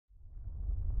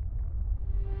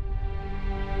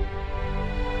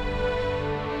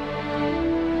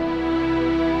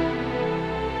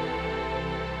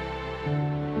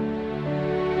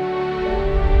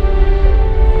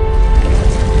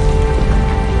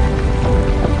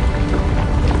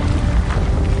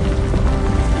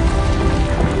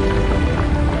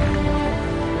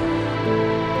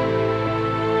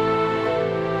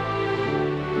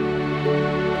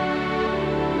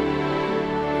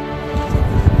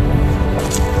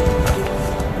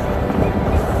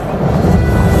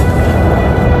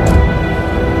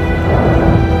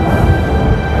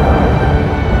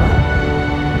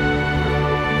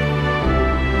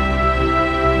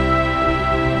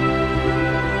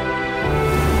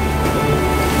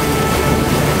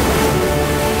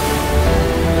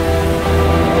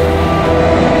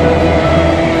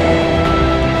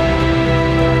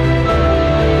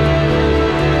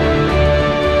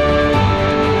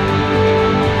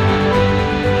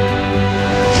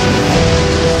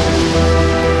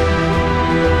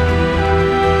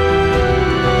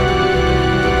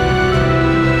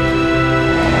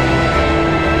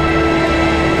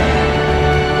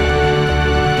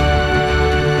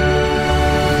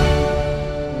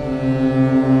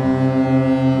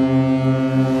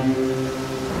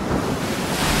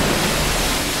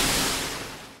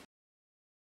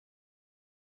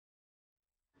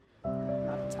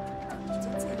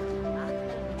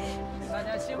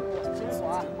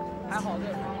好，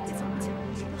这怎么讲？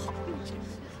好。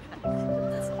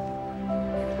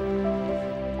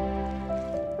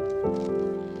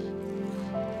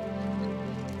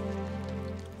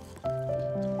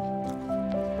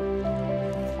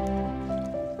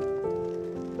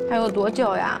还有多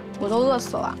久呀？我都饿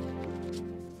死了。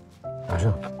马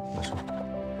上，马上。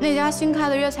那家新开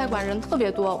的粤菜馆人特别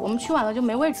多，我们去晚了就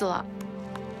没位置了。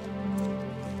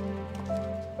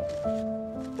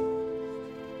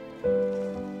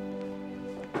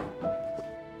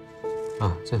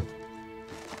啊，这。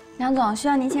梁总，需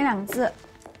要您签2个字。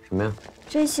什么呀？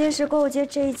这些是购物街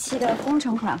这一期的工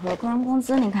程款和工人工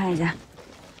资，您看一下。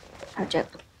还有这个。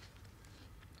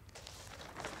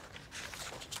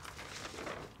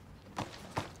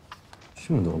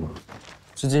 这么多吗？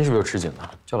资金是不是有吃紧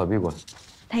了？叫老毕过来。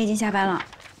他已经下班了。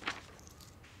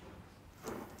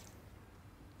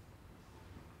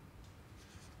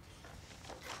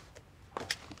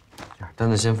单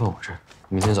子先放我这儿，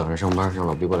明天早上上班让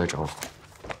老毕过来找我。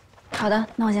好的，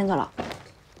那我先走了。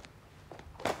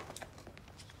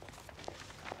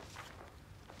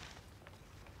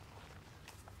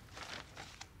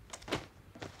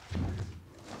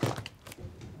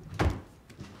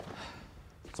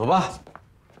走吧。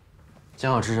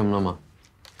 想好吃什么了吗？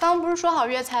刚刚不是说好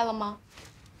粤菜了吗？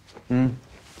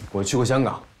我去过香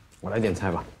港，我来点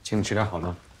菜吧，请你吃点好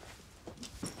的。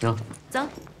行，走。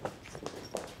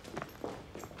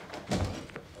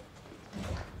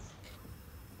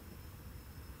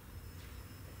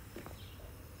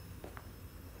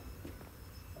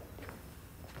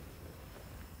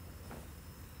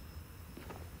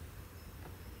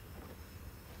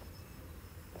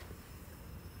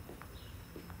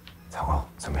曹工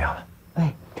怎么样了？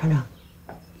 喂，厂长，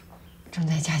正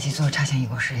在加急做差线异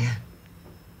构实验，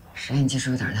实验技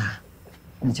术有点大，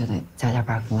那就得加加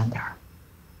班更晚点儿。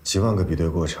几万个比对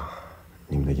过程，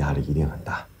你们的压力一定很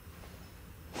大。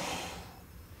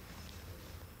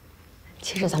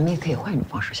其实咱们也可以换一种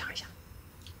方式想一想。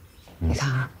你看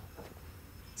啊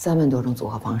，3万多种组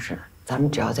合方式，咱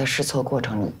们只要在试错过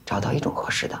程里找到一种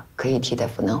合适的，可以替代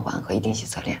赋能环和一定洗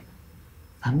色链，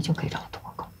咱们就可以找到突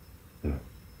破口。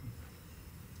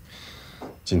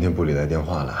 今天部里来电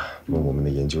话了，问我们的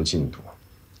研究进度，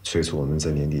催促我们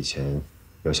在年底前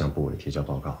要向部委提交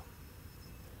报告。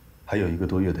还有1个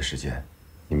多月的时间，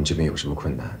你们这边有什么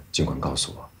困难，尽管告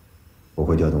诉我，我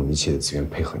会调动一切的资源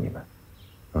配合你们。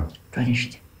啊，抓紧时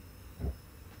间。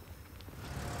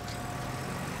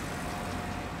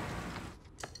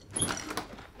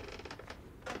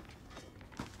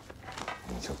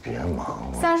你就别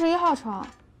忙了。31号床，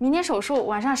明天手术，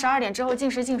晚上12点之后禁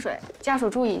食禁水，家属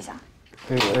注意一下。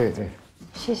 哎，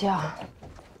谢谢啊。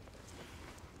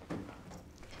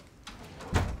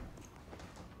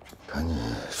赶紧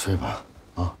睡吧，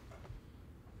啊。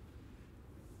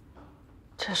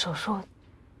这手术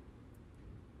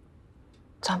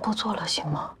咱不做了行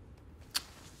吗？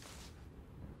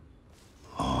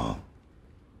啊，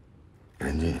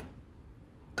人家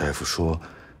大夫说，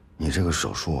你这个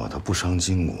手术啊，它不伤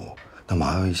筋骨，那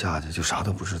麻药一下去就啥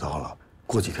都不知道了。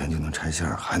 过几天就能拆线，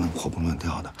还能活蹦乱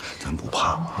跳的，咱不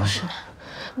怕啊！不是，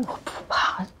我不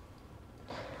怕，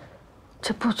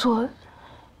这不做，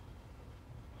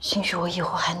兴许我以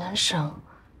后还能生。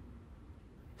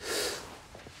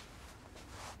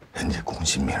人家龚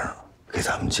新明给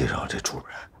咱们介绍这主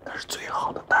任，那是最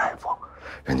好的大夫，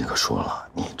人家可说了，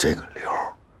你这个瘤，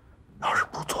要是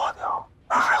不做掉，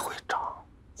那还会长，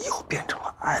以后变成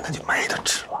了癌，那就没得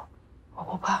治了。我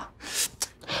不怕，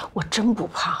我真不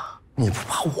怕。 你不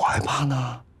怕，我还怕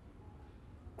呢。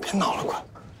别闹了，快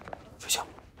睡觉。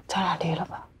咱俩离了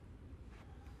吧。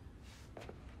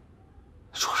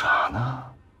说啥呢？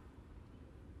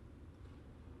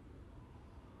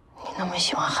你那么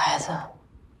喜欢孩子，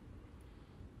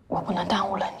我不能耽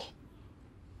误了你。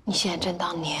你现在正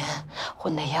当年，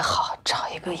混的也好，找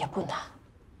一个也不难。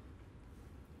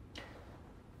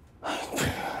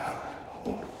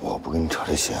我不跟你扯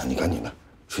这些，你赶紧的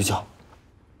睡觉。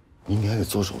 明天还得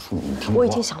做手术，你听我已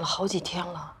经想了好几天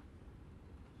了。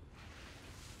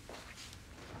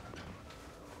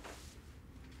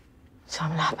咱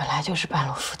们俩本来就是半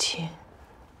路夫妻，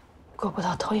过不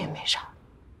到头也没啥。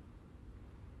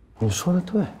你说的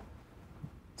对，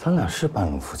咱俩是半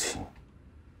路夫妻。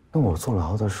那我坐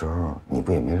牢的时候，你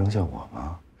不也没扔下我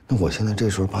吗？那我现在这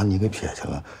时候把你给撇下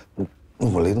了，那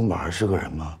我雷东宝还是个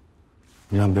人吗？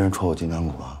你让别人戳我脊梁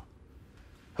骨啊？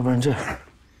要不然这样。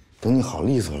 等你好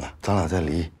利索了，咱俩再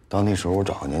离。到那时候我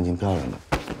找个年轻漂亮的。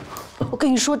我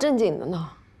跟你说正经的呢。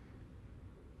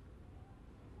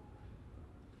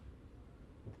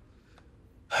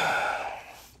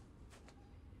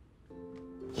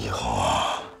以后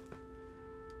啊，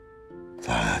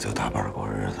咱俩就大半过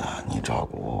日子，你照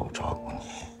顾我，我照顾你。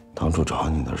当初找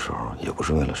你的时候，也不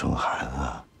是为了生孩子，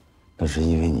那是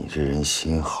因为你这人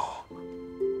心好。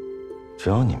只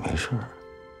要你没事，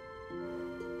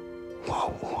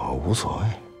我无所谓。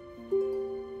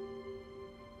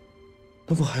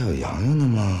那不还有洋洋呢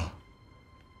吗？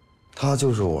他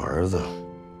就是我儿子，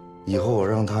以后我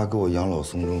让他给我养老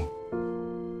送终。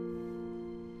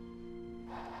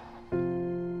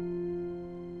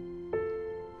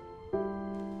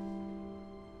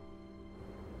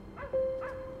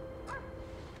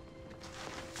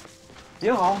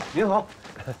您好，您好，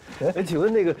请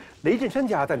问那个雷震山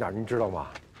家在哪儿？您知道吗？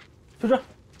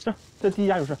就这第一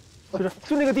家就是，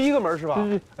就那个第一个门是吧？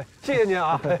对。哎，谢谢您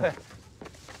啊。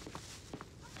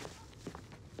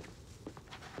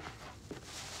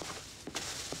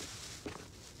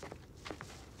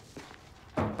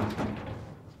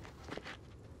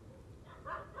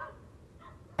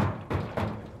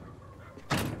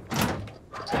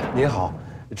您好，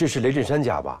这是雷震山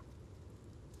家吧？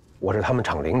我是他们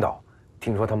厂领导。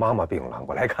听说他妈妈病了，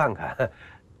我来看看。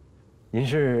您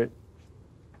是？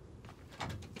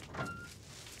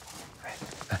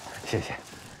谢谢。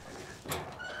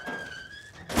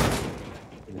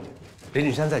雷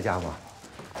震山在家吗？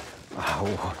啊，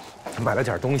我买了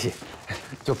点东西，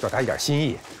就表达一点心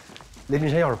意。雷震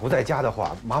山要是不在家的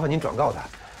话，麻烦您转告他，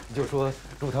就说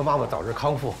祝他妈妈早日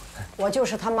康复。我就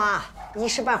是他妈，一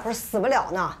时半会儿死不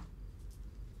了呢。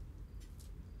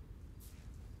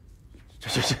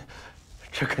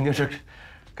这肯定是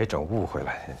给整误会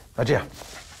了。那这样，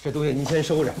这东西您先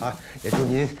收着啊，也祝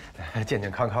您健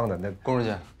健康康的。那龚书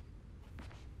记，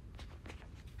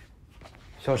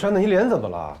小山，你脸怎么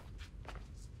了？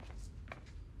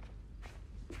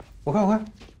我看，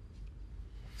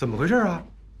怎么回事啊？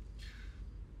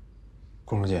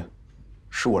龚书记，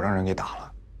是我让人给打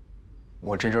了。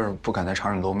我这阵儿不敢在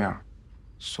厂里露面，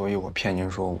所以我骗您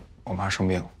说我妈生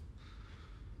病。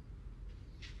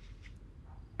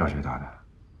要谁打的？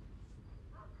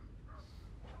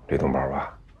雷东宝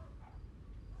吧？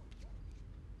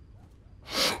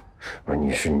不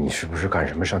是，你是不是干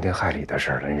什么伤天害理的事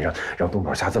了？你让东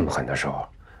宝下这么狠的手，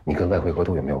你跟外汇合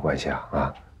同有没有关系啊？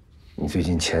啊，你最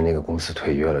近签那个公司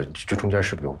退约了，这中间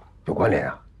是不是有关联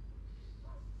啊？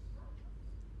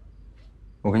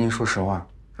我跟您说实话，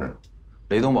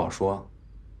雷东宝说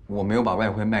我没有把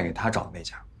外汇卖给他找的那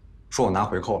家，说我拿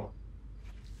回扣了。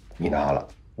你拿了？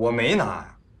我没拿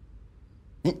呀。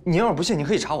您要是不信，你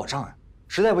可以查我账呀。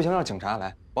实在不行，让警察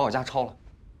来把我家抄了。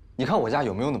你看我家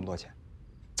有没有那么多钱？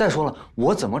再说了，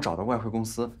我怎么找到外汇公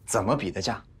司，怎么比的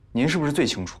价，您是不是最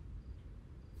清楚？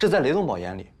这在雷东宝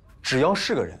眼里，只要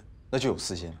是个人，那就有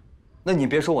私心。那你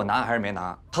别说我拿还是没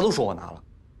拿，他都说我拿了。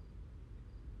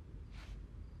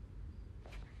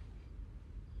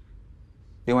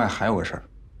另外还有个事儿，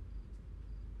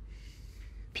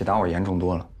比打我严重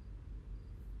多了。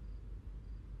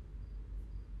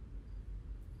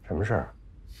什么事儿？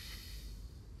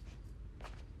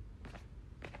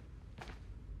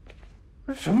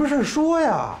什么事儿说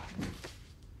呀？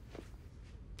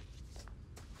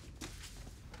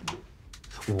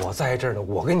我在这儿呢，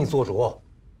我给你做主。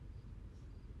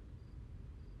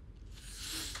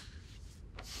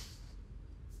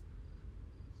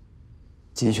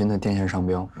集群的电线商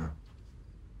标，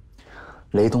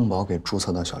雷东宝给注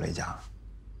册到小雷家了。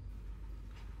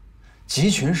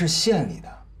集群是县里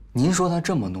的，您说他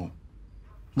这么弄，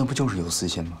那不就是有私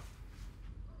心吗？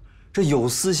这有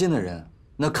私心的人，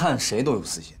那看谁都有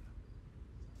私心。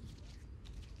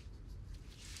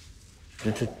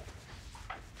这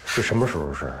是什么时候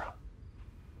的事啊？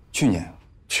去年。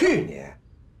去年？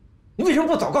你为什么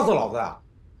不早告诉老子啊？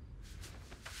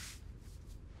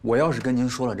我要是跟您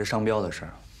说了这商标的事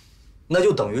儿，那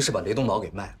就等于是把雷东宝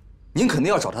给卖了。您肯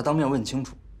定要找他当面问清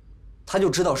楚，他就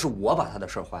知道是我把他的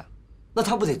事儿坏了，那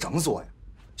他不得整死我呀？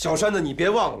小山子，你别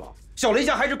忘了，小雷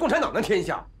家还是共产党的天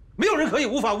下，没有人可以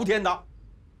无法无天的。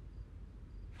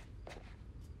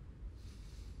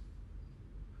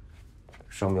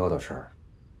商标的事儿，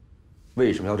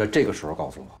为什么要在这个时候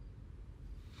告诉我？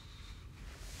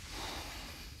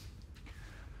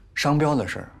商标的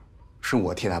事儿，是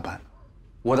我替他办的。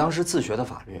我当时自学的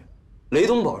法律，雷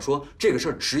东宝说这个事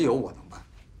儿只有我能办，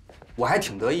我还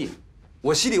挺得意，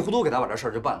我稀里糊涂给他把这事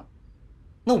儿就办了。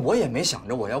那我也没想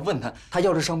着我要问他，他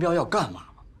要这商标要干嘛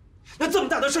嘛？那这么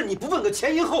大的事，你不问个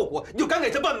前因后果，你就敢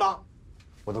给他办吗？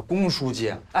我的龚书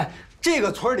记，哎，这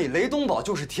个村里雷东宝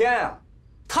就是天啊，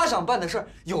他想办的事儿，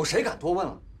有谁敢多问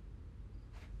了？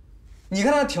你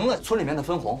看他停了村里面的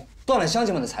分红，断了乡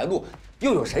亲们的财路，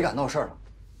又有谁敢闹事儿了？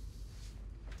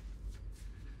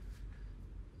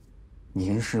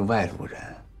您是外路人，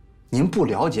您不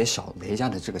了解小雷家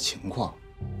的这个情况，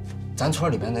咱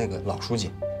村里面那个老书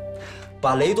记，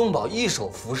把雷东宝一手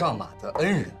扶上马的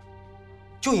恩人，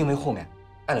就因为后面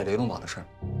碍了雷东宝的事儿，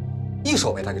一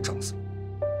手被他给整死了。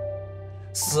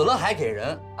死了还给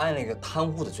人安了一个贪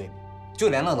污的罪名，就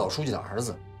连那老书记的儿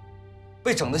子，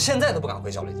被整得现在都不敢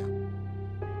回小雷家。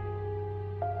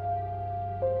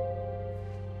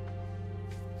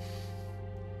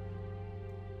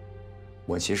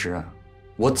我其实啊，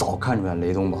我早看出来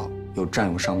雷东宝有占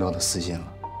有商标的私心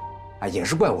了，啊，也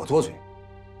是怪我多嘴，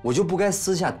我就不该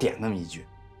私下点那么一句。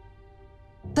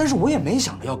但是我也没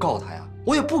想着要告他呀，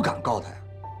我也不敢告他呀。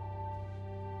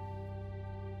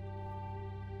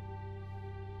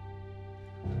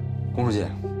龚书记，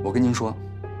我跟您说，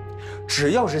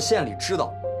只要是县里知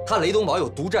道他雷东宝有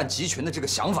独占集群的这个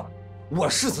想法，我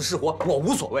是死是活我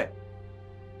无所谓。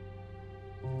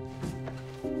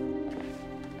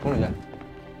龚书记。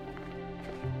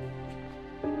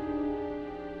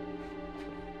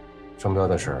商标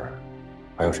的事儿，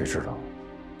还有谁知道？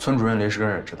村主任雷师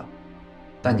根也知道，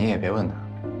但您也别问他，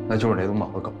那就是雷东宝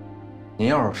的狗。您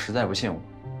要是实在不信我，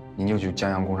您就去江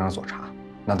阳工商所查，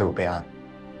那都有备案。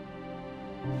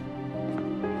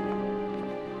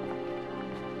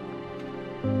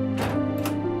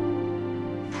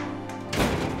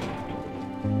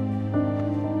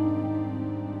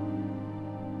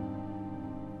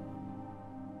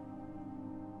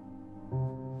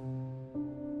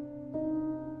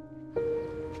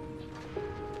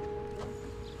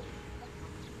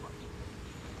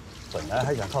本来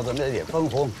还想靠着那点分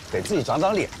红给自己长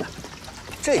长脸呢，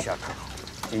这下可好，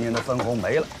今年的分红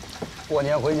没了，过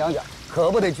年回娘家可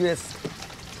不得撅死。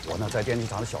我那在电器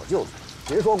厂的小舅子，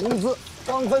别说工资，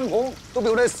光分红都比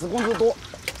我那死工资多，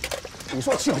你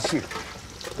说气不气人？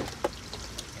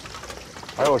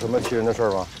还有什么气人的事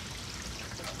儿吗？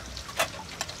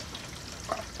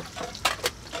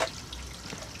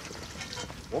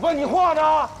我问你话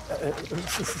呢？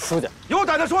书记，有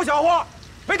胆子说小话，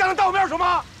没胆子当我面说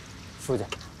吗？书记，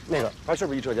那个他是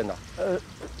不是一车间的？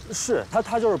是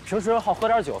他就是平时好喝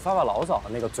点酒，发发牢骚，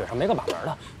那个嘴上没个把门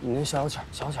的。您消消气儿，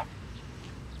消消气儿。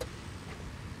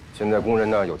现在工人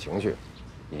呢有情绪，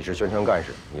你是宣传干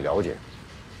事，你了解。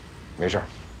没事儿，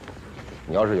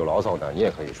你要是有牢骚呢，你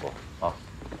也可以说啊。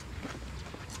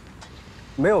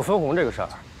没有分红这个事儿，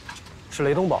是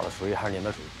雷东宝的主意还是您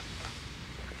的主意？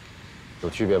有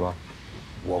区别吗？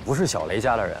我不是小雷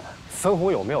家的人，分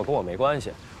红有没有跟我没关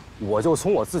系。我就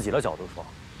从我自己的角度说，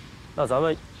那咱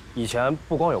们以前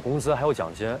不光有工资，还有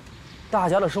奖金，大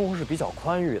家的生活是比较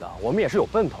宽裕的，我们也是有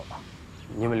奔头的。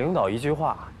你们领导一句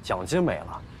话，奖金没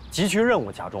了，集群任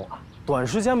务加重了，短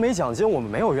时间没奖金，我们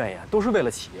没有怨言，都是为了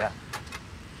企业。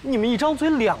你们一张嘴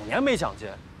2年没奖金，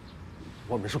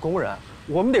我们是工人，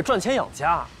我们得赚钱养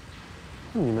家。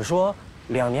你们说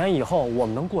2年以后我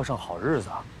们能过上好日子？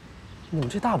你们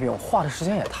这大饼画的时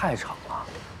间也太长了。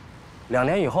2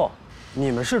年以后。你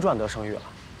们是赚得生育了，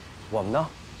我们呢？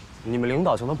你们领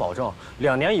导就能保证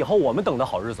2年以后我们等的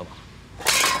好日子吗？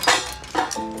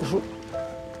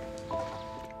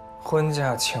婚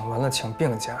假请完了请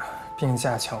病假，病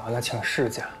假请完了请事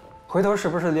假，回头是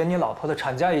不是连你老婆的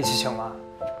产假一起请了？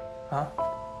啊？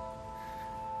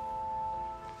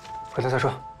回头再说。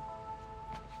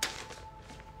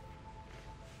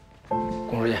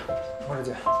龚书记，龚书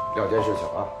记2件事情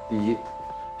啊，第一。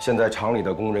现在厂里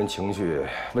的工人情绪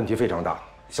问题非常大，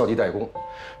消极怠工。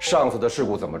上次的事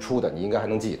故怎么出的，你应该还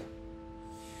能记得。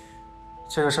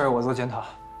这个事儿我做检讨，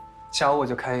下午我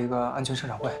就开一个安全生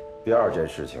产会。第2件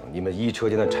事情，你们1车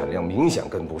间的产量明显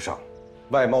跟不上，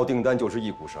外贸订单就是一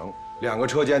股绳，2个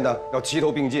车间呢要齐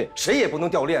头并进，谁也不能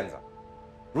掉链子。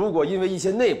如果因为一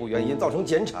些内部原因造成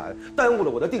减产，耽误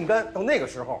了我的订单，到那个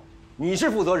时候，你是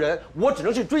负责人，我只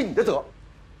能去追你的责。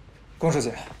龚书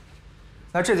记。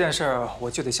那这件事儿我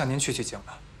就得向您取经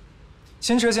了。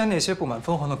新车间那些不满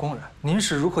分红的工人，您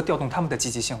是如何调动他们的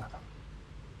积极性的呢？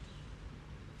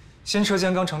新车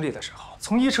间刚成立的时候，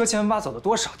从1车间挖走了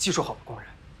多少技术好的工人？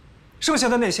剩下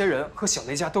的那些人和小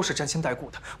雷家都是沾亲带故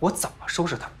的，我怎么收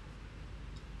拾他们？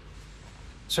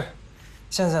是，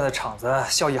现在的厂子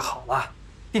效益好了，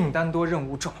订单多，任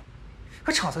务重。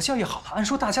可厂子效益好了，按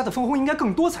说大家的分红应该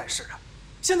更多才是啊。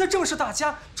现在正是大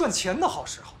家赚钱的好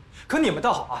时候，可你们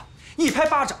倒好啊！一拍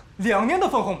巴掌，2年的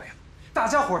分红没了，大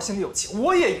家伙心里有气，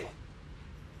我也有。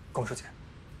龚书记，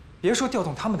别说调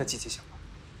动他们的积极性了，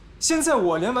现在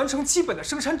我连完成基本的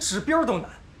生产指标都难。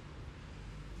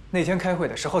那天开会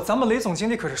的时候，咱们雷总经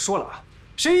理可是说了啊，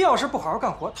谁要是不好好干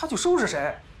活，他就收拾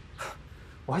谁。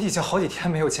我已经好几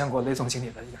天没有见过雷总经理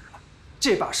的影了，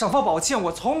这把尚方宝剑我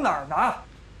从哪儿拿？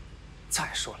再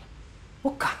说了，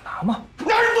我敢拿吗？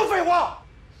哪有这么多废话？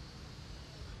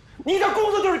你的工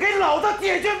作就是给老子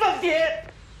解决问题。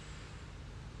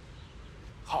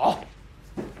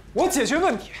我解决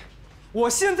问题，我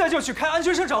现在就去开安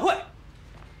全生产会。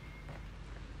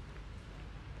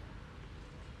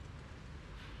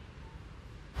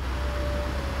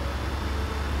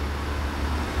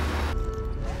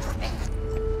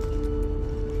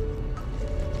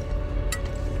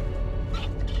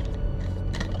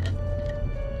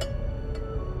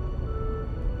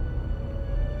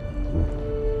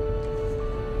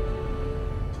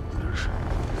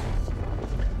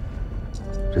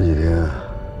这几天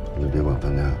你就别管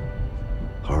饭店了，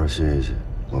好好歇一歇，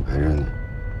我陪着你，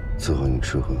伺候你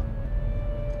吃喝，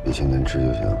别天天吃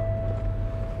就行。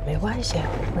没关系，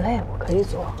不累，我可以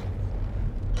做。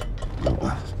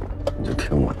你就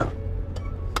听我的。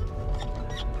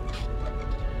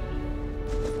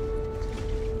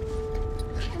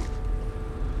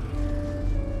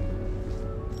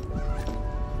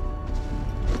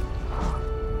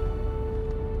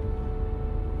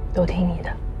都听你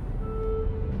的。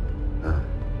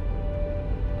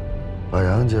把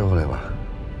杨接回来吧，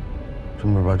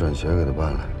顺便把转学给他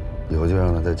办了，以后就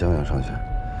让他在江阳上学。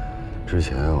之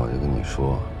前我就跟你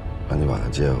说，让你把他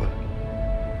接回来。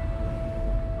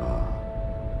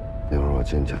那会儿我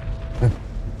进去，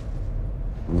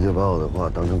你就把我的话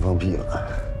当成放屁了。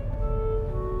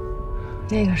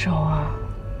那个时候啊，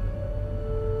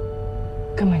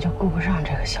根本就顾不上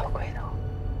这个小鬼头。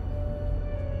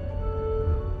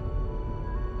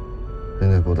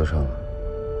现在顾得上了。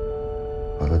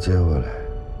把他接回来，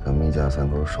咱们一家三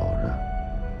口守着，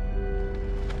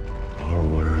好好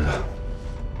过日子。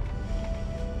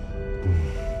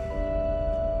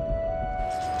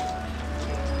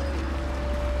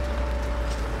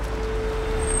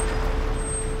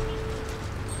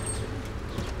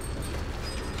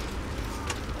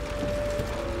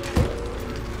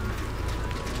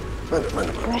慢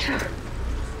点。没事。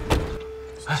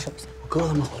哎，我哥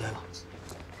他们回来了。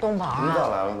东宝啊，你咋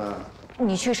来了呢？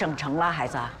你去省城了，孩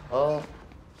子？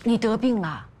你得病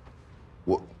了？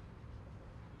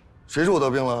谁说我得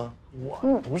病了？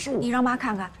不是我。你让妈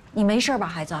看看，你没事吧，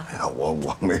孩子？哎呀，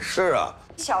我没事啊。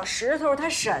小石头他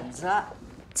婶子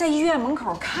在医院门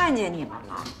口看见你们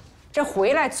了，这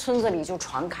回来村子里就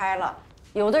传开了。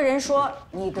有的人说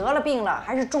你得了病了，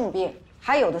还是重病，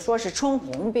还有的说是春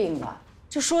红病了。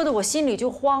这说的我心里就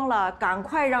慌了，赶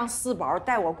快让四宝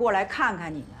带我过来看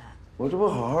看你们。我这不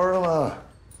好好的吗？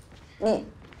你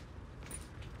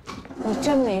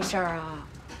真没事啊？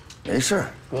没事。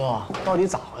哥，到底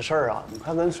咋回事啊？你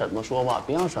快跟婶子说吧，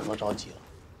别让婶子着急了。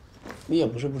你也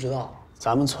不是不知道，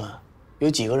咱们村有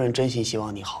几个人真心希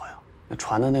望你好呀？那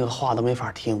传的那个话都没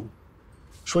法听，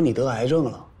说你得癌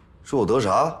症了。说我得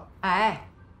啥？癌。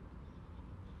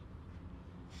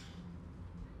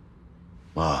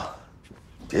妈，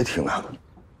别听那个，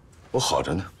我好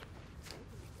着呢。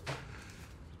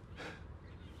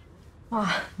哇，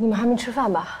你们还没吃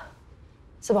饭吧？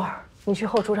四宝，你去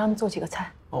后厨让他们做几个菜。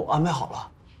哦，我安排好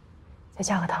了。再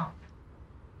加个汤。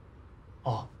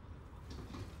哦。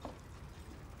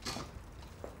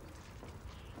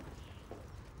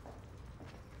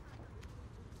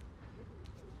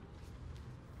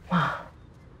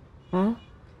妈。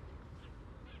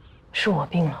是我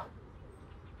病了。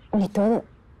你得的？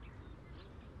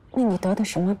那你得的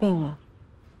什么病啊？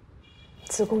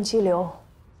子宫肌瘤。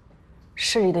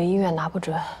市里的医院拿不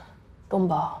准，东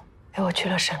宝陪我去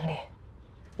了省里，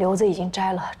瘤子已经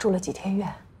摘了，住了几天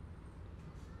院。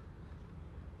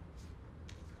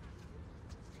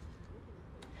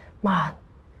妈，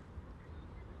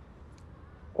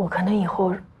我可能以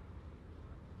后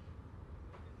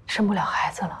生不了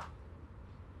孩子了。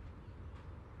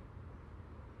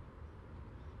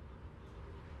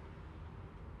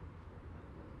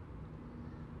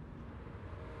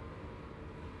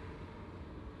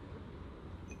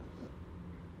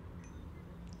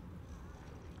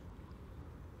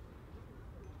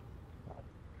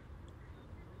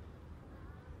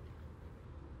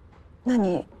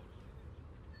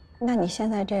那你现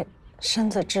在这身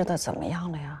子治得怎么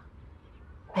样了呀？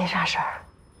没啥事儿，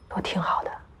都挺好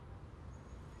的。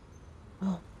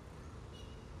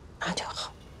那就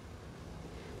好。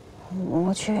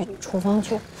我去厨房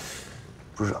去。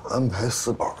不是安排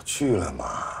四宝去了吗？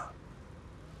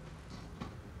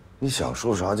你想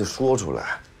说啥就说出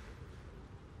来。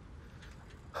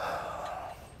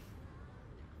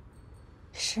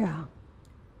是啊，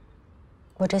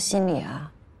我这心里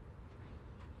啊，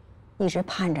一直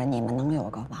盼着你们能有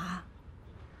个娃，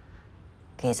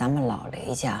给咱们老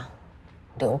雷家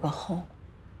留个后。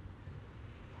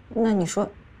那你说，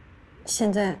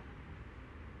现在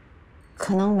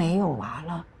可能没有娃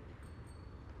了，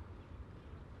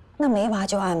那没娃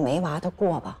就按没娃的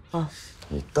过吧啊！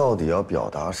你到底要表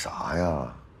达啥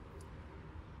呀？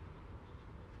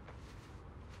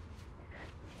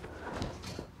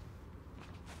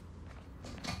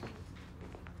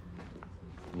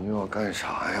你又要干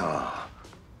啥呀？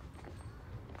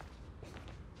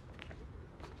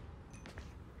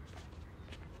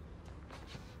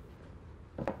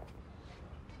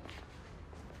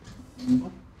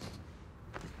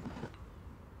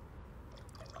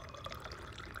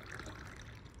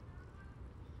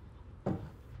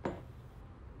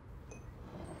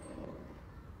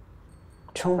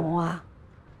春红啊，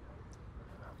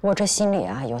我这心里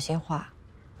啊有些话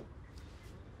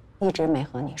一直没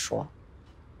和你说，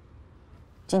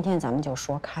今天咱们就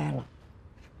说开了。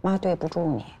妈对不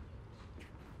住你，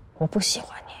我不喜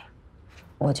欢你，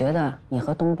我觉得你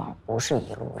和东宝不是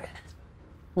一路人，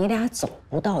你俩走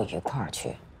不到一块儿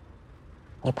去，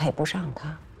你配不上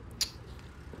他，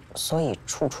所以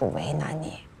处处为难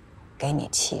你，给你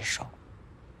气受。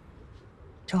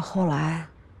这后来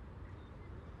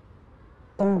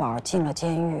东宝进了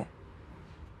监狱，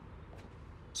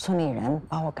村里人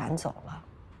把我赶走了，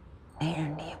没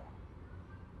人理我。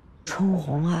春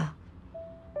红啊，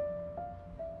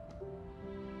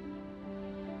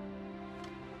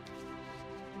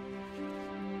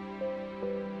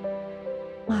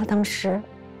妈当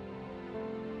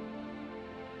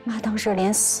时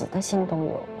连死的心都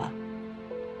有了。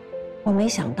我没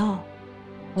想到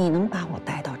你能把我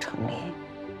带到城里，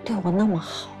对我那么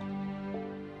好。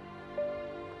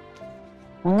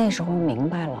我那时候明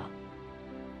白了，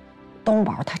东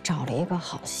宝他找了一个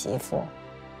好媳妇。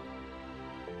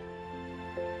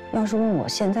要是问我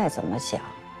现在怎么想，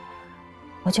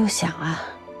我就想啊，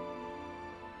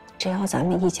只要咱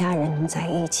们一家人能在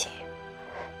一起，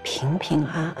平平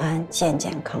安安、健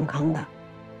健康康的，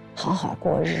好好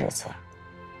过日子，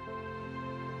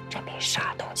这比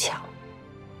啥都强。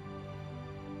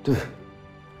对，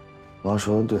妈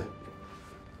说的对，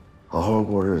好好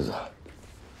过日子。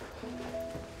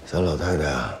咱老太太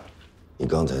啊，你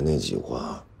刚才那句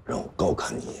话让我高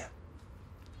看你一眼，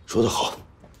说得好。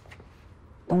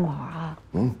东宝啊，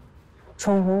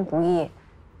春红不易，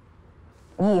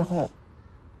你以后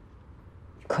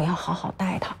可要好好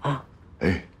待她啊。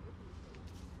哎，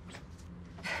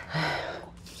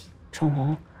春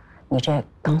红，你这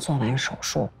刚做完手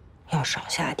术，要少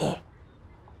下地，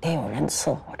得有人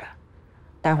伺候着。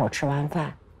待会儿吃完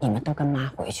饭，你们都跟妈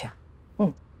回去。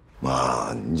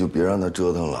妈，你就别让她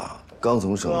折腾了。刚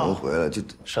从省城回来就……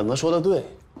婶子说的对，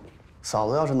嫂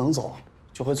子要是能走，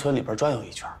就回村里边转悠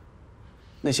一圈。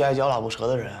那些爱嚼拉不舌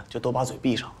的人，就都把嘴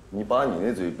闭上。你把你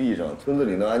那嘴闭上，村子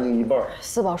里能安静一半。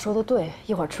四宝说的对，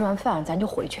一会儿吃完饭咱就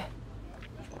回去。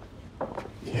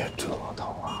别折腾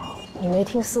了。你没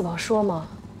听四宝说吗？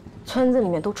村子里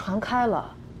面都传开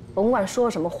了，甭管说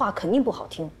什么话，肯定不好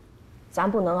听。咱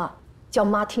不能啊，叫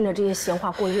妈听着这些闲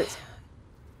话过日子。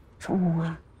春红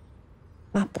啊，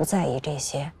妈不在意这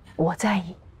些，我在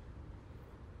意。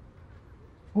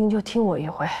您就听我一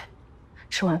回，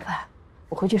吃完饭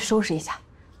我回去收拾一下，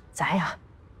咱呀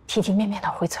体体面面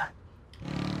的回村。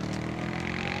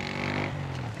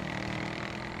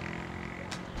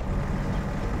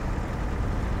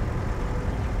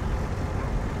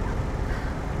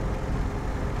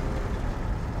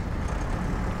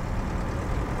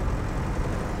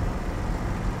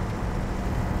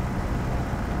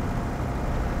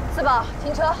四宝，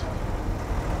停车。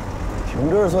停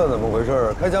这儿算怎么回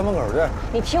事？开家门口去。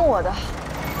你听我的。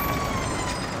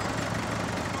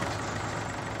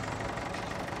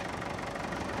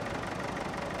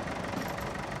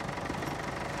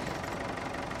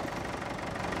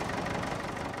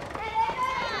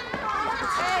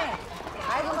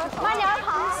孩子们，慢点跑。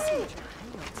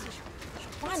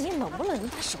妈，你冷不冷？你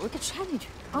把手给穿进去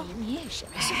啊！你也是，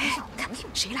没事没事。看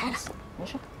谁来了？没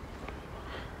事。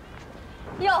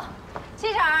哟，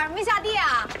七婶没下地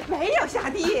啊？没有下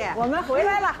地，我们回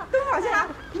来了。东宝家，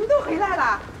你们都回来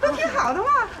了，都挺好的嘛。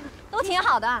都挺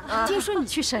好的。听说你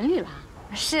去省里了？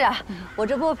是啊，我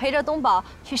这不陪着东宝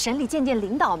去省里见见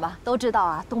领导吗？都知道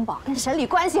啊，东宝跟省里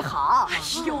关系好。哎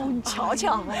呦，你瞧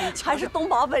瞧，还是东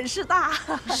宝本事大。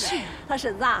是，他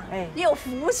婶子啊，你有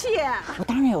福气。我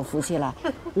当然有福气了，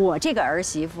我这个儿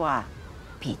媳妇啊，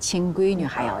比亲闺女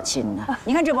还要亲呢。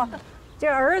你看这不。这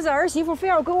儿子儿媳妇非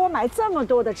要给我买这么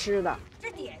多的吃的，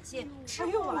这点心吃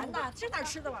不完的，这哪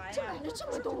吃得完呀？买了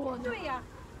这么多，对呀。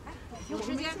哎，有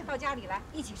时间到家里来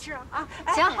一起吃啊！啊，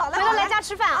行，好了，回头来家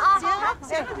吃饭啊！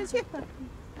行，那就去。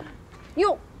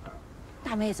哟，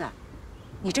大妹子，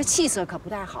你这气色可不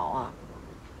太好啊。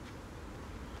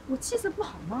我气色不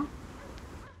好吗？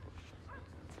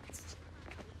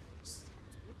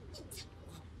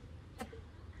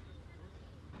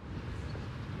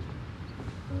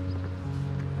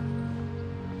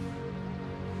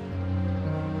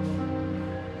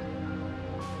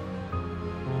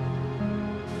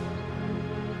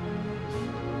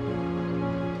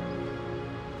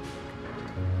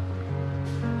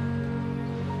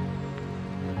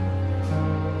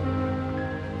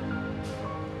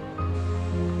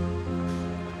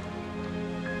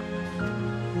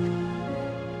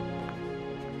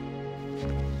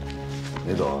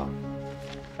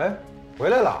回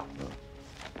来了。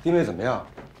弟妹怎么样？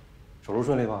手术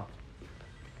顺利吗？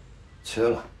切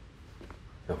了。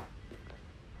要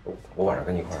不，我晚上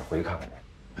跟你一块儿回去看看去。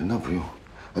那不用。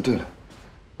哎，对了，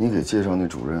你给介绍那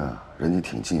主任啊，人家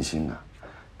挺尽心的，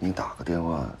你打个电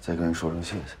话再跟人说声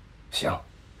谢谢。行，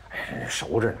哎，人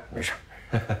熟着呢，没事。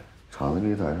厂子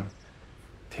里咋样？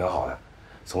挺好的，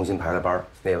重新排了班，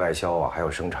内外销啊，还有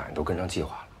生产都跟上计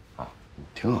划了啊。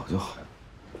挺好就好。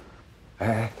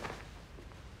哎，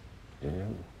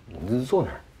你坐那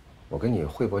儿，我跟你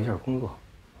汇报一下工作。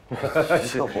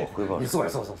要不我汇报？你坐。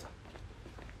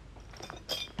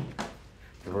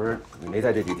这不是你没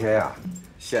在这几天呀，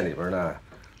县里边呢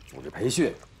组织培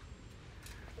训，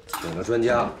请了专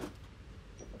家，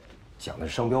讲的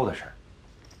是商标的事儿。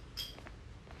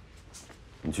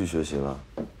你去学习了？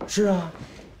是啊，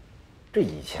这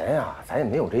以前呀，咱也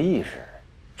没有这意识。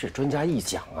这专家一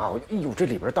讲啊，哎呦，这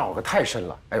里边道可太深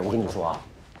了。哎，我跟你说啊，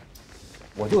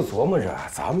我就琢磨着，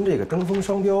咱们这个登峰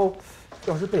商标，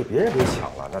要是被别人给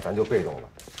抢了，那咱就被动了。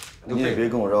你也别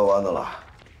跟我绕弯子了。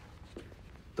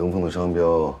登峰的商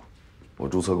标，我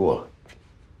注册过了。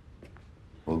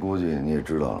我估计你也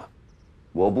知道了。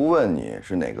我不问你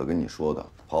是哪个跟你说的，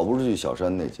跑不出去小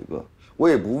山那几个，我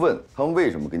也不问他们为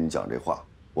什么跟你讲这话。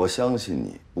我相信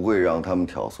你不会让他们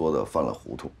挑唆的犯了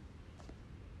糊涂。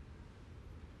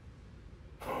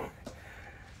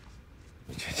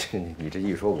你这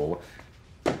一说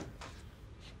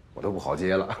我都不好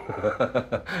接了。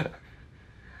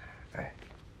哎，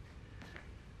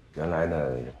原来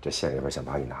呢，这县里边想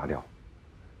把你拿掉，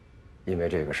因为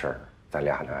这个事儿，咱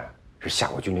俩呢是下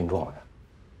过军令状的。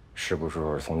是不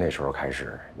是从那时候开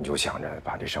始，你就想着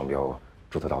把这商标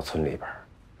注册到村里边，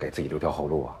给自己留条后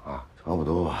路啊？啊，差不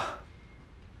多吧。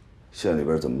县里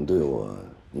边怎么对我，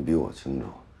你比我清楚。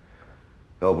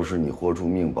要不是你豁出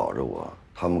命保着我，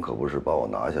他们可不是把我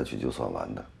拿下去就算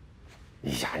完的。哎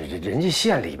呀，人家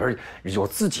县里边有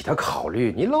自己的考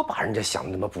虑，你老把人家想的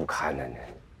那么不堪呢？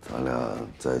咱俩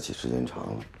在一起时间长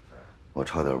了，我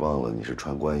差点忘了你是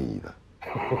穿官衣的。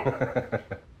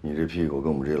你这屁股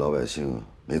跟我们这些老百姓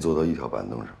没坐到一条板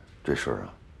凳上，这事儿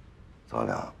啊，咱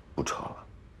俩不扯了，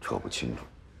扯不清楚。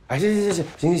哎，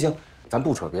行，咱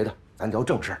不扯别的，咱聊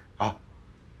正事儿啊。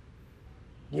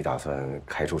你打算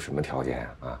开出什么条件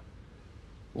啊？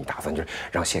你打算就是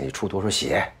让县里出多少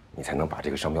血，你才能把这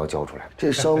个商标交出来？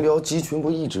这商标集群不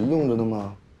一直用着呢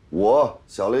吗？我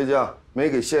小雷家没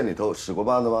给县里头使过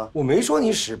绊子吗？我没说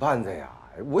你使绊子呀，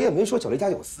我也没说小雷家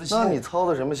有私心。那你操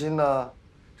的什么心呢？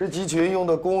这集群用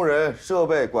的工人、设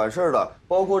备、管事儿的，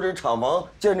包括这厂房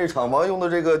建这厂房用的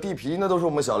这个地皮，那都是我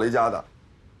们小雷家的。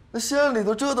那县里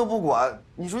头这都不管，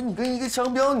你说你跟一个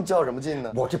商标你较什么劲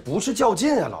呢？我这不是较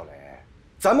劲啊，老雷，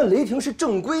咱们雷霆是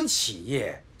正规企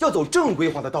业，要走正规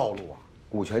化的道路啊，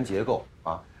股权结构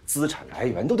啊，资产来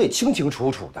源都得清清楚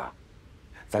楚的。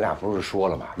咱俩不是说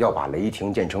了吗？要把雷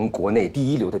霆建成国内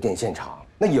第一流的电线厂，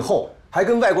那以后还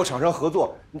跟外国厂商合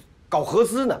作，搞合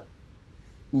资呢。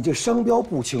你这商标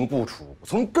不清不楚，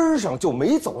从根儿上就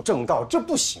没走正道，这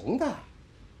不行的。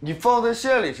你放在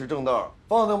县里是正道，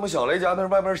放在我们小雷家那是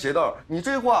外边邪道。你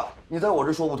这话你在我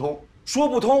这说不通，说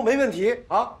不通没问题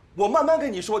啊，我慢慢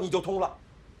跟你说你就通了。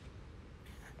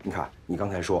你看，你刚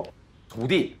才说，土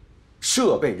地、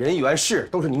设备、人员是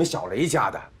都是你们小雷家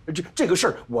的，这个事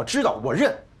儿我知道，我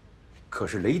认。可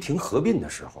是雷霆合并的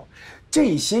时候，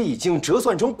这些已经折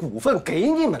算成股份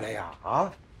给你们了呀！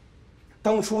啊，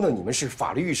当初呢，你们是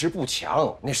法律意识不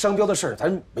强，那商标的事儿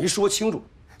咱没说清楚，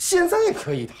现在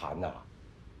可以谈呐。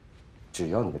只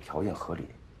要你的条件合理，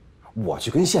我去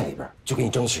跟县里边就给你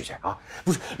争取去啊！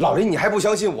不是老雷，你还不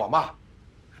相信我吗？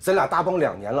咱俩搭帮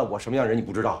2年了，我什么样人你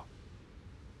不知道？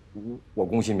我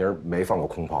公信名没放过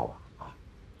空炮吧？啊！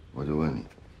我就问你，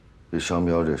这商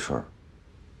标这事儿，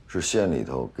是县里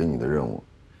头给你的任务？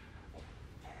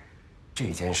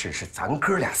这件事是咱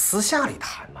哥俩私下里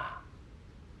谈嘛。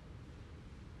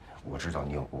我知道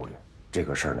你有顾虑，这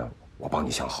个事儿呢，我帮你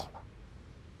想好了。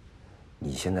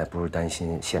你现在不是担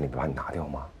心县里边把你拿掉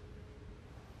吗？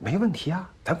没问题啊，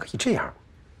咱可以这样，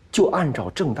就按照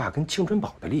正大跟青春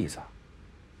宝的例子，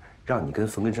让你跟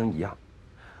冯根生一样，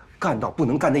干到不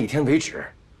能干那一天为止，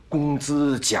工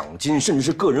资、奖金，甚至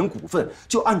是个人股份，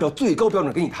就按照最高标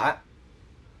准跟你谈。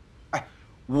哎，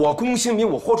我龚新民，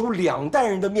我豁出2代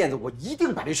人的面子，我一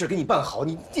定把这事给你办好，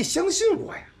你得相信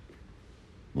我呀。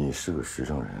你是个实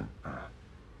诚人啊，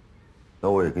那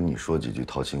我也跟你说几句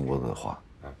掏心窝子的话。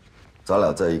咱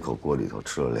俩在一口锅里头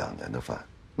吃了2年的饭，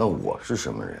那我是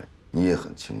什么人，你也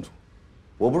很清楚。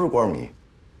我不是官迷，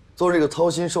做这个操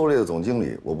心受累的总经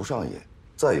理，我不上瘾。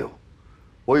再有，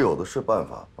我有的是办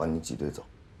法把你挤兑走。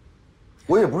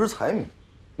我也不是财迷，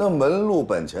那门路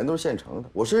本钱都是现成的，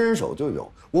我伸伸手就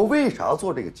有。我为啥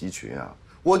做这个集群啊？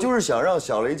我就是想让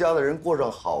小雷家的人过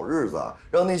上好日子，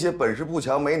让那些本事不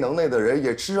强、没能耐的人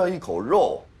也吃上一口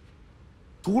肉。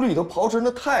土里头刨出来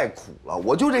那太苦了，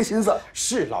我就这心思。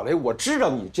是老雷，我知道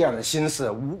你这样的心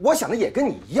思，我想的也跟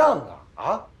你一样啊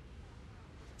啊！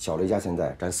小雷家现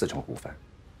在占40%股份，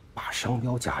把商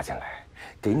标加进来，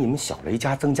给你们小雷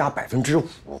家增加5%，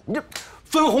你这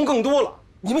分红更多了。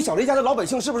你们小雷家的老百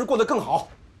姓是不是过得更好？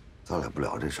咱俩不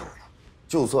聊这事儿了。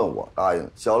就算我答应，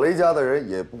小雷家的人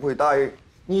也不会答应。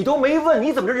你都没问，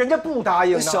你怎么知道人家不答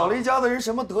应呢？小雷家的人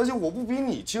什么德行，我不比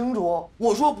你清楚。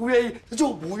我说不愿意，他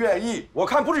就不愿意。我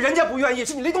看不是人家不愿意，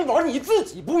是你雷东宝你自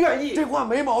己不愿意。这话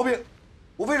没毛病。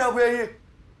我为啥不愿意？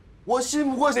我信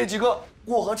不过那几个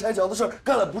过河拆桥的事儿，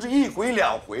干了不是1回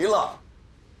2回了。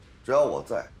只要我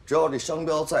在，只要这商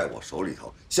标在我手里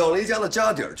头，小雷家的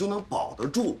家底儿就能保得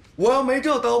住。我要没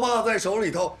这刀把子在手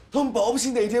里头，他们保不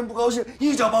齐哪天不高兴，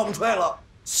一脚把我们踹了。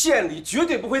县里绝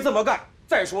对不会这么干。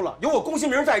再说了，有我龚新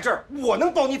明在这儿，我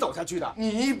能保你走下去的。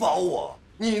你保我，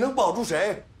你能保住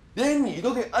谁？连你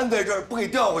都给安在这儿，不给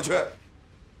调回去。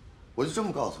我就这么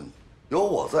告诉你，有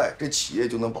我在，这企业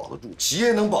就能保得住。企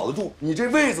业能保得住，你这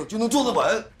位子就能坐得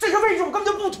稳。这个位置我根本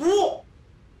就不图，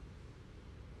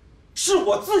是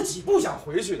我自己不想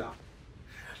回去的。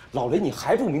老雷，你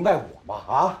还不明白我吗？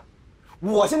啊！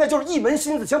我现在就是一门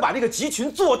心思想把这个集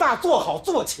群做大、做好、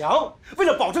做强。为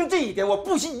了保证这一点，我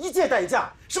不惜一切代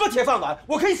价。什么铁饭碗，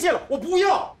我可以卸了，我不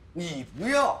要。你不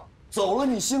要走了，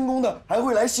你兴工的还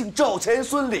会来姓赵、钱、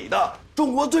孙、李的。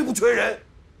中国最不缺人。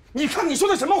你看你说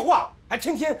的什么话？还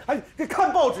天天还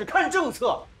看报纸、看政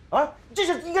策啊！这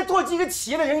是应该做一个企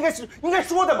业的人应该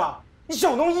说的吗？你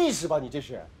小农意识吧，你这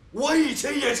是。我以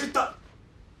前也是的。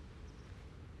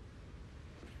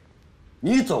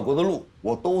你走过的路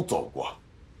我都走过，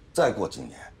再过几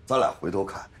年，咱俩回头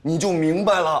看，你就明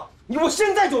白了。我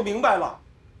现在就明白了。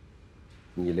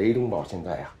你雷东宝现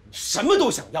在呀，什么都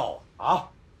想要啊！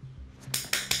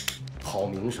好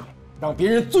名声，让别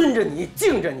人尊着你、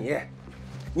敬着你。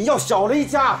你要小雷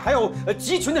家，还有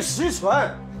集群的实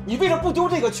权。你为了不丢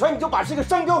这个权，你就把这个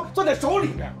商标攥在手里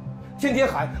面，天天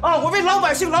喊啊！我为老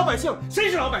百姓，老百姓，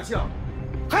谁是老百姓？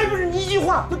还不是你一句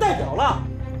话就代表了？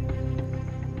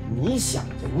你想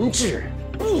人治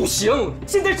不行，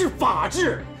现在是法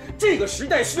治。这个时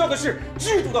代需要的是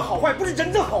制度的好坏，不是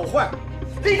人的好坏。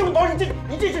雷东宝，你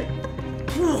这是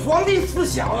土皇帝思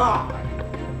想啊！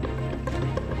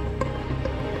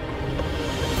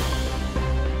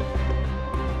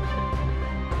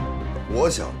我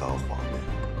想当皇帝，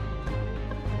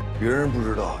别人不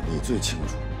知道，你最清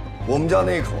楚。我们家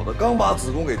那口子刚把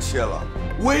子宫给切了，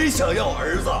我也想要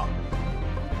儿子。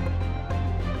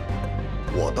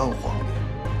我当皇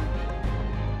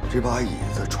帝，这把椅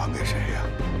子传给谁呀？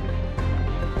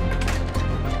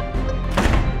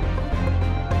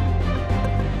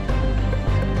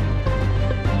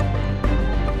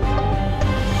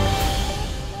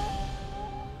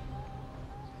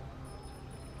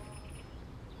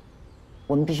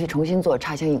我们必须重新做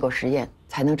差项异构实验，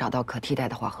才能找到可替代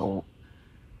的化合物。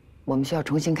我们需要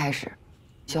重新开始，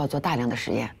需要做大量的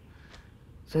实验，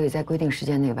所以在规定时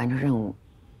间内完成任务，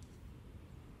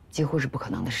几乎是不可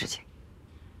能的事情。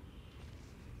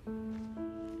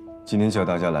今天叫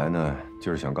大家来呢，就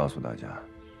是想告诉大家，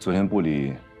昨天部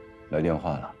里来电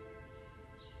话了，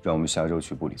让我们下周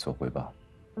去部里做汇报。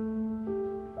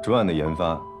专案的研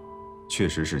发确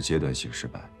实是阶段性失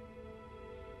败，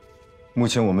目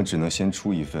前我们只能先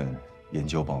出一份研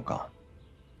究报告，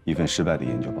一份失败的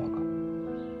研究报告。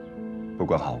不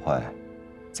管好坏，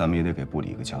咱们也得给部里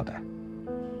一个交代。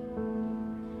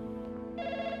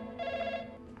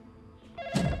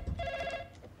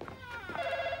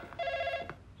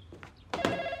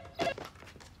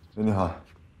你好，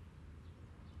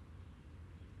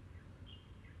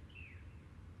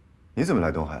你怎么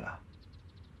来东海了？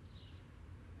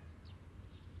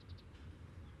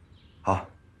好，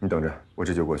你等着，我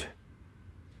这就过去。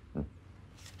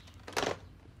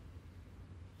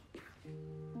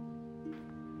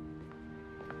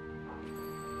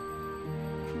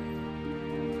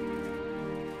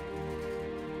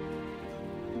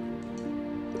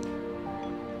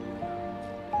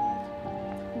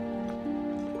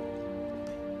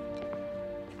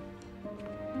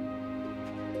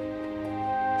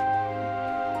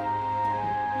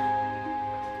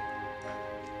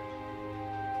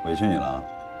委屈你了，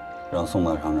让宋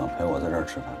大厂长陪我在这儿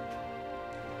吃饭。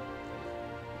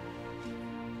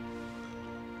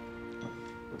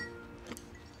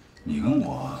你跟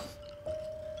我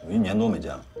有1年多没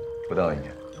见了，不到1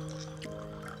年，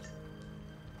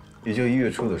也就1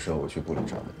月初的时候我去部里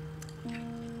找你。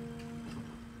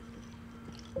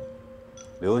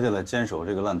留下来坚守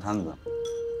这个烂摊子，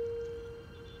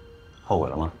后悔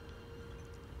了吗？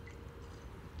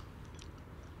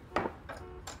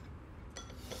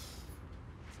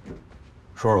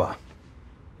说说吧，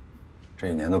这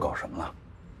一年都搞什么了？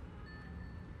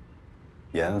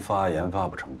研发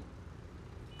不成，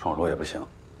创收也不行。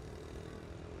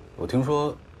我听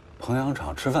说彭阳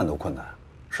厂吃饭都困难，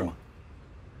是吗？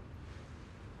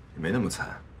也没那么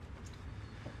惨，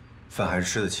饭还是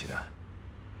吃得起的。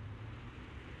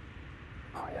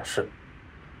啊，也是。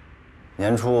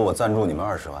年初我赞助你们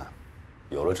20万，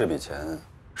有了这笔钱，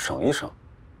省一省，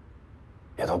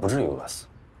也倒不至于饿死。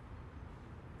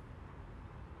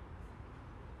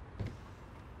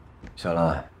小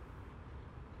兰，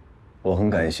我很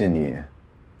感谢你，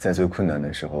在最困难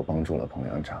的时候帮助了彭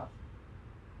阳厂。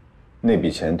那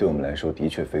笔钱对我们来说的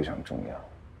确非常重要，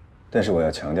但是我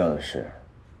要强调的是，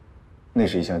那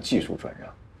是一项技术转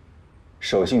让，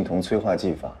手性铜催化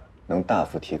技法能大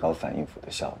幅提高反应釜的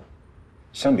效率。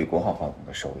相比国浩化工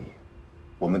的收益，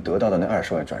我们得到的那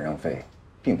20万转让费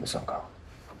并不算高。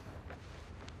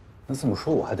那这么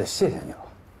说，我还得谢谢你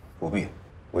了。不必，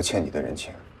我欠你的人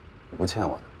情，你不欠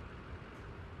我的。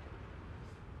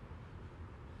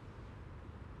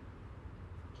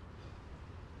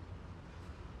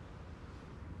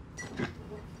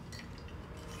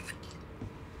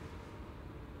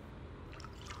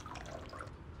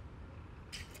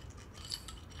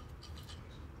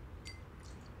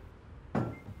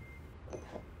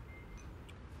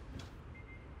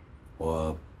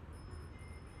我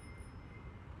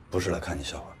不是来看你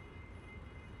笑话。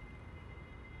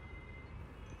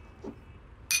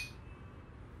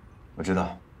我知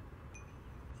道。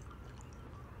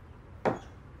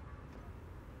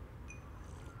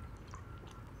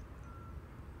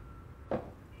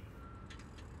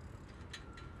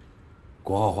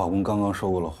国浩化工刚刚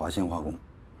收购了华新化工，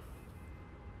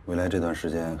未来这段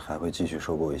时间还会继续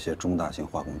收购一些中大型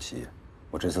化工企业。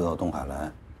我这次到东海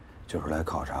来，就是来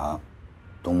考察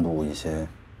东部一些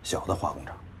小的化工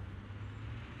厂。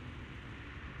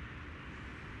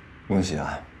恭喜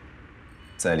啊，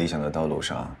在理想的道路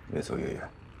上越走越远。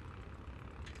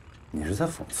你是在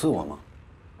讽刺我吗？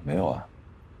没有啊。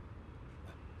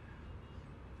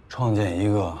创建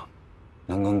一个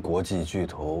能跟国际巨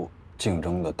头竞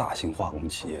争的大型化工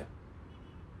企业，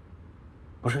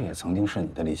不是也曾经是你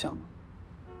的理想吗？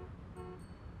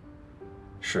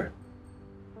是，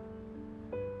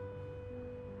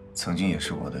曾经也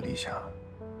是我的理想。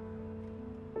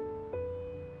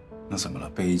那怎么了？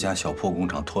被一家小破工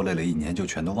厂拖累了1年，就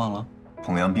全都忘了？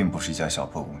彭阳并不是一家小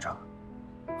破工厂。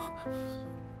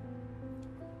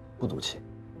不赌气，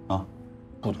啊，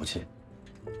不赌气。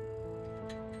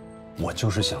我就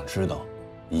是想知道，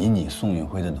以你宋运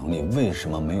辉的能力，为什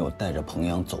么没有带着彭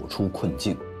阳走出困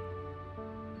境？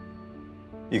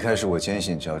一开始我坚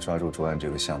信，只要抓住卓岸这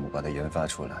个项目，把它研发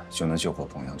出来，就能救活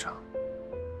彭阳厂。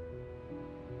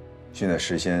现在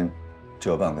时间只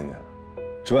有半个月了，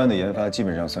卓岸的研发基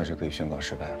本上算是可以宣告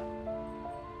失败了。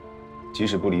即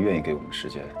使部里愿意给我们时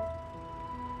间，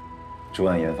卓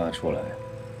岸研发出来，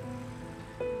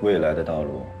未来的道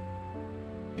路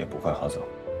也不会好走。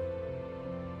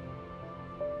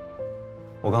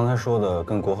我刚才说的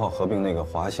跟国浩合并那个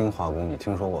华兴化工，你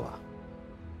听说过吧？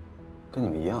跟你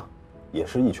们一样，也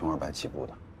是1穷2白起步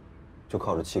的，就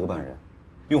靠着7个半人，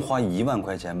用花1万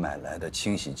块钱买来的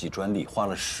清洗剂专利，花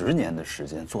了10年的时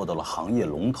间做到了行业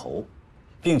龙头，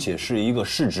并且是一个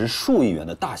市值数亿元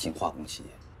的大型化工企业。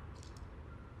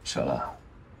小兰，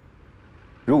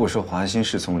如果说华兴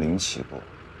是从0起步，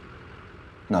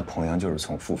那彭阳就是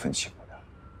从负分起步的。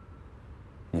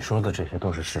你说的这些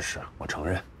都是事实，我承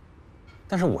认。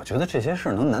但是我觉得这些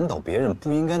事能难倒别人，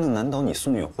不应该能难倒你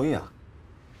宋运辉啊！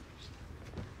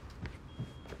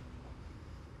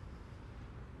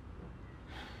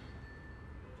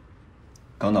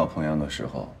刚到彭阳的时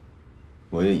候，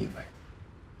我也以为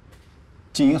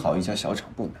经营好一家小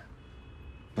厂不难，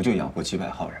不就养活几百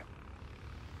号人？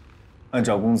按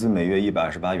照工资每月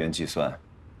128元计算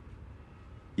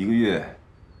，1个月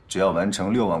只要完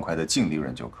成6万块的净利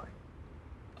润就可以。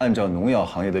按照农药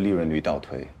行业的利润率倒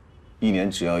推，1年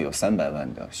只要有300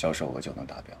万的销售额就能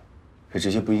达标。可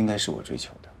这些不应该是我追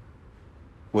求的，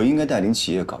我应该带领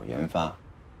企业搞研发，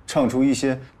创出一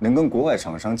些能跟国外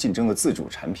厂商竞争的自主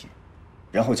产品，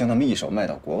然后将它们一手卖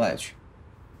到国外去。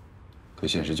可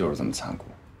现实就是这么残酷，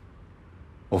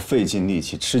我费尽力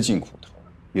气吃尽苦头，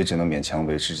也只能勉强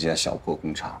维持这家小破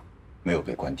工厂没有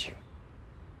被关停。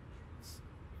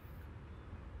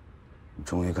你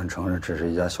终于肯承认这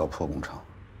是一家小破工厂。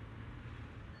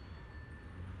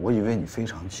我以为你非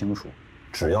常清楚，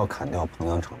只要砍掉彭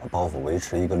阳厂的包袱，维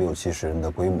持一个60、70人的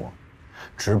规模，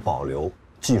只保留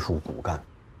技术骨干，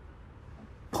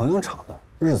彭阳厂的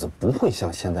日子不会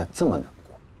像现在这么难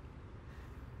过。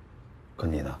可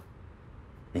你呢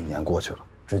？1年过去了，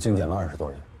只精简了20多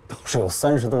人，倒是有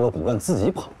30多个骨干自己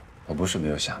跑。我不是没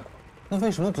有想过，那为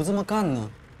什么不这么干呢？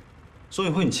宋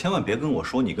运辉，你千万别跟我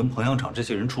说你跟彭阳厂这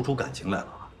些人处出感情来了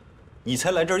啊！你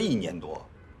才来这儿1年多。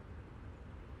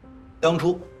当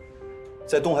初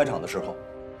在东海厂的时候，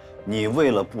你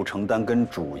为了不承担跟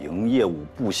主营业务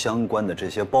不相关的这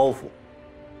些包袱，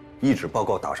一纸报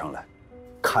告打上来，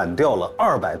砍掉了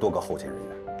200多个后勤人员。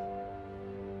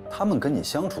他们跟你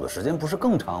相处的时间不是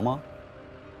更长吗？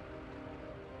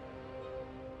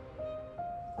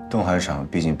东海厂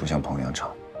毕竟不像彭阳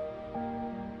厂。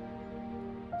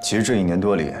其实这1年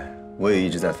多里，我也一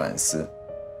直在反思，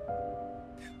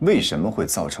为什么会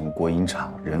造成国营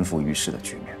厂人浮于事的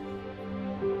局面。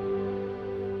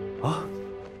啊，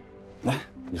来，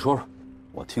你说说，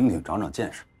我听听，长长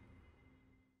见识。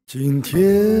尽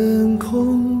天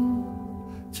空，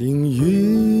尽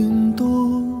云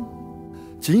朵，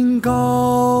尽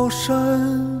高山，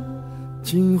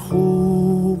尽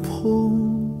湖泊，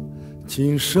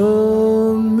尽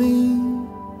生命，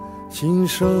尽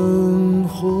生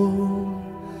活，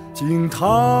尽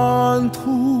坦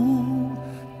途，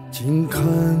尽坎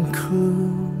坷，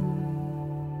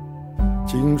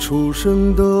尽初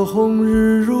生的红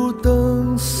日如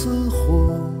灯似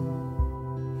火，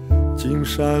尽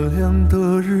闪亮的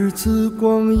日子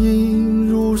光阴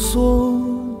如梭，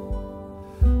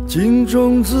尽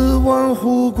种子万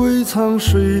户归藏，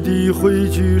水滴汇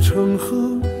聚成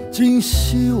河，尽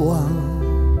希望，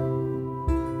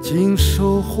尽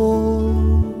收获，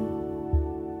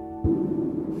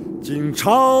尽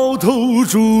潮头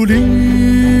伫立，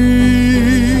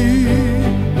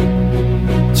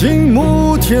尽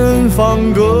沐天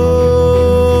放歌，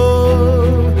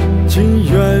尽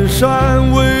远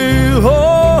山巍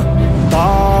峨，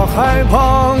大海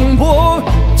磅礴，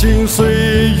尽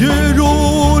岁月如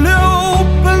流，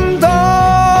奔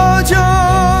大江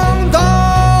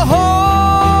大河。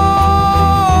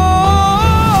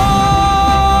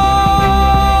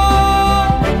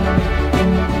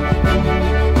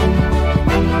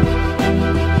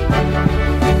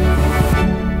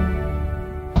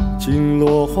尽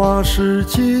落花时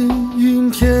节，云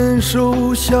天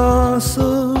收霞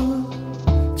色，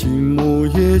尽木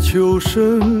叶秋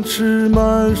声，池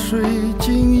满水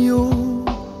尽游，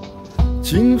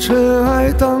尽尘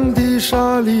埃荡涤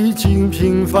沙砾，尽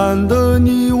平凡的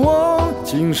你我，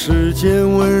尽世间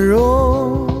温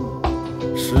柔，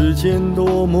世间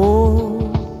多么，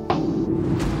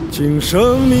尽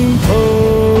生命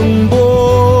蓬勃，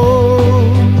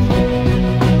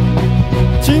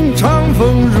尽长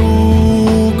风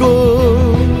如歌，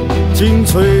尽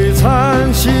璀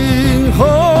璨星河，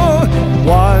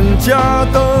万家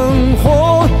灯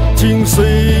火，尽岁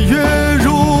月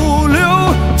如流，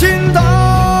尽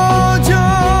大江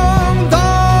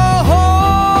大河。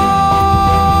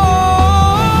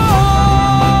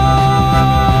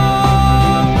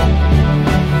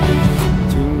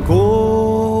尽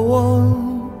过往，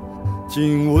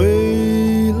尽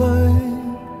未来，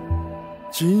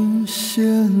尽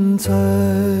现在。